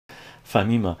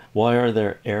Famima, why are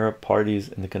there Arab parties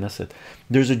in the Knesset?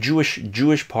 There's a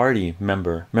Jewish party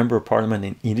member of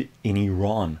parliament in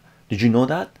Iran. Did you know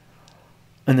that?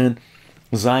 And then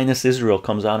Zionist Israel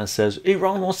comes out and says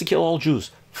Iran wants to kill all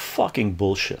Jews. Fucking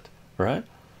bullshit, right?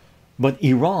 But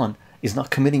Iran is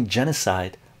not committing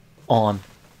genocide on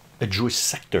a Jewish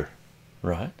sector,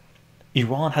 right?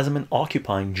 Iran hasn't been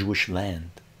occupying Jewish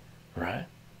land, right?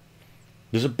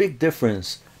 There's a big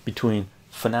difference between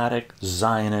fanatic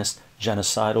Zionist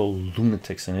genocidal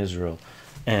lunatics in Israel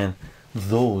and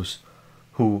those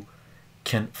who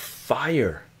can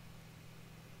fire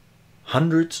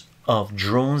hundreds of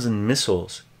drones and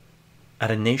missiles at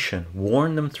a nation,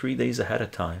 warn them 3 days ahead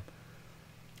of time,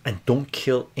 and don't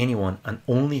kill anyone and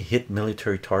only hit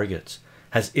military targets.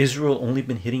 Has Israel only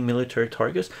been hitting military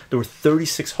targets? There were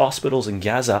 36 hospitals in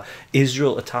Gaza.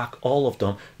 Israel attacked all of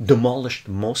them, demolished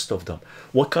most of them.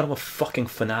 What kind of a fucking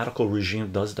fanatical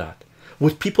regime does that?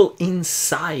 With people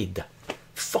inside,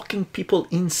 fucking people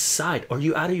inside. Are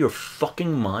you out of your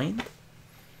fucking mind?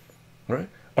 Right?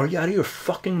 Are you out of your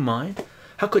fucking mind?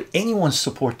 How could anyone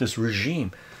support this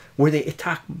regime where they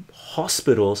attack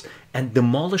hospitals and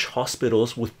demolish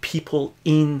hospitals with people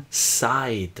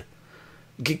inside?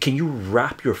 Can you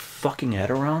wrap your fucking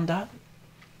head around that?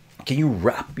 Can you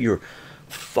wrap your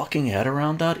fucking head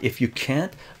around that? If you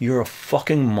can't, you're a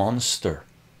fucking monster,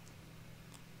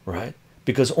 right?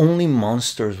 Because only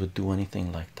monsters would do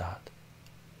anything like that.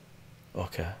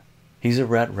 Okay, he's a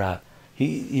red rat.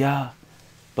 Yeah,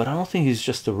 but I don't think he's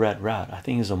just a red rat. I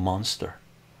think he's a monster.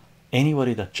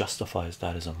 Anybody that justifies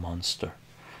that is a monster.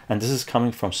 And this is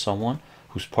coming from someone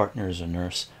whose partner is a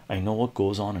nurse. I know what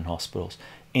goes on in hospitals.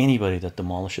 Anybody that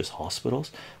demolishes hospitals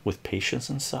with patients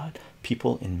inside,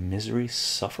 people in misery,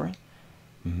 suffering,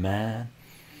 man,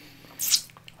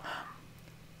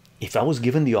 if I was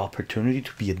given the opportunity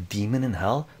to be a demon in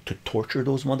hell to torture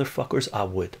those motherfuckers, I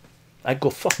would. I'd go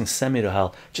fucking send me to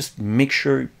hell. Just make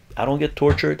sure I don't get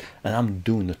tortured, and I'm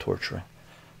doing the torturing,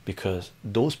 because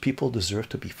those people deserve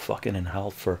to be fucking in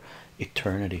hell for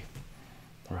eternity,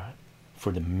 right?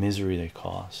 For the misery they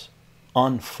cause.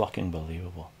 Unfucking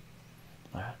believable.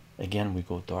 Right? Again, we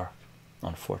go dark.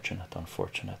 Unfortunate,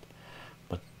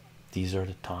 but these are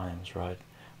the times, right?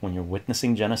 When you're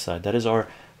witnessing genocide, that is our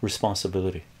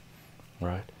responsibility,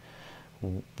 right?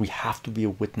 We have to be a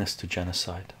witness to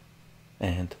genocide,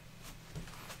 and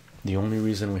the only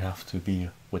reason we have to be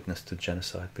a witness to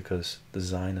genocide because the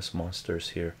Zionist monsters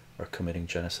here are committing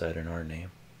genocide in our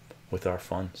name with our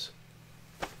funds,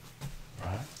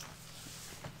 right?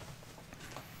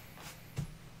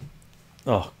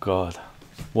 Oh God,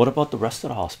 what about the rest of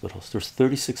the hospitals? There's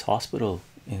 36 hospitals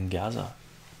in Gaza.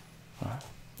 All right.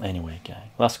 Anyway,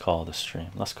 gang, let's call this stream.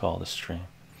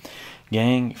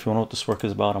 Gang, if you want to know what this work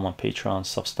is about, I'm on Patreon,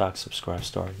 Substack,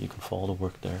 Subscribestar. You can follow the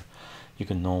work there. You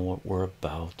can know what we're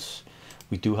about.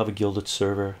 We do have a Gilded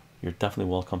server. You're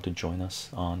definitely welcome to join us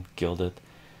on Gilded,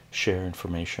 share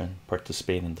information,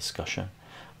 participate in discussion.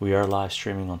 We are live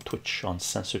streaming on Twitch, on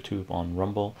CensorTube, on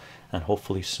Rumble, and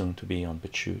hopefully soon to be on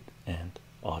BitChute and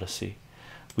Odyssey.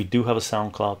 We do have a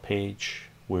SoundCloud page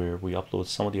where we upload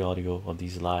some of the audio of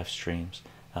these live streams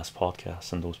as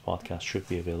podcasts, and those podcasts should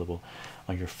be available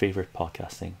on your favorite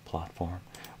podcasting platform.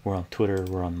 We're on Twitter,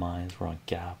 we're on Minds, we're on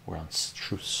Gap, we're on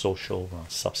Truth Social, we're on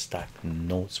Substack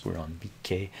Notes, we're on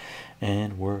VK,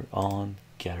 and we're on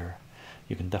Getter.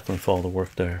 You can definitely follow the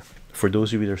work there. For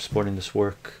those of you that are supporting this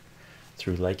work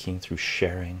through liking, through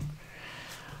sharing,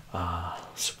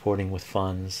 supporting with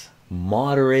funds,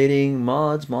 moderating,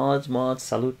 mods,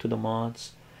 salute to the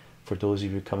mods. For those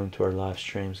of you coming to our live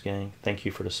streams, gang, thank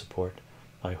you for the support.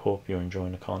 I hope you're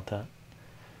enjoying the content.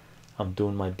 I'm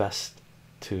doing my best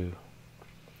to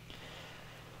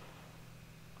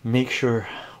make sure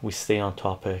we stay on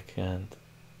topic and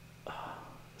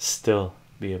still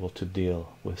be able to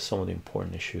deal with some of the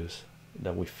important issues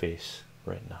that we face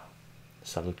right now.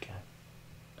 Salute, gang.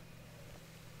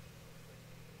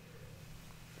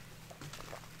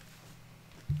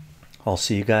 I'll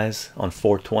see you guys on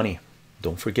 420.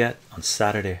 Don't forget, on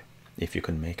Saturday, if you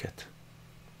can make it.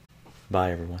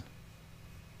 Bye, everyone.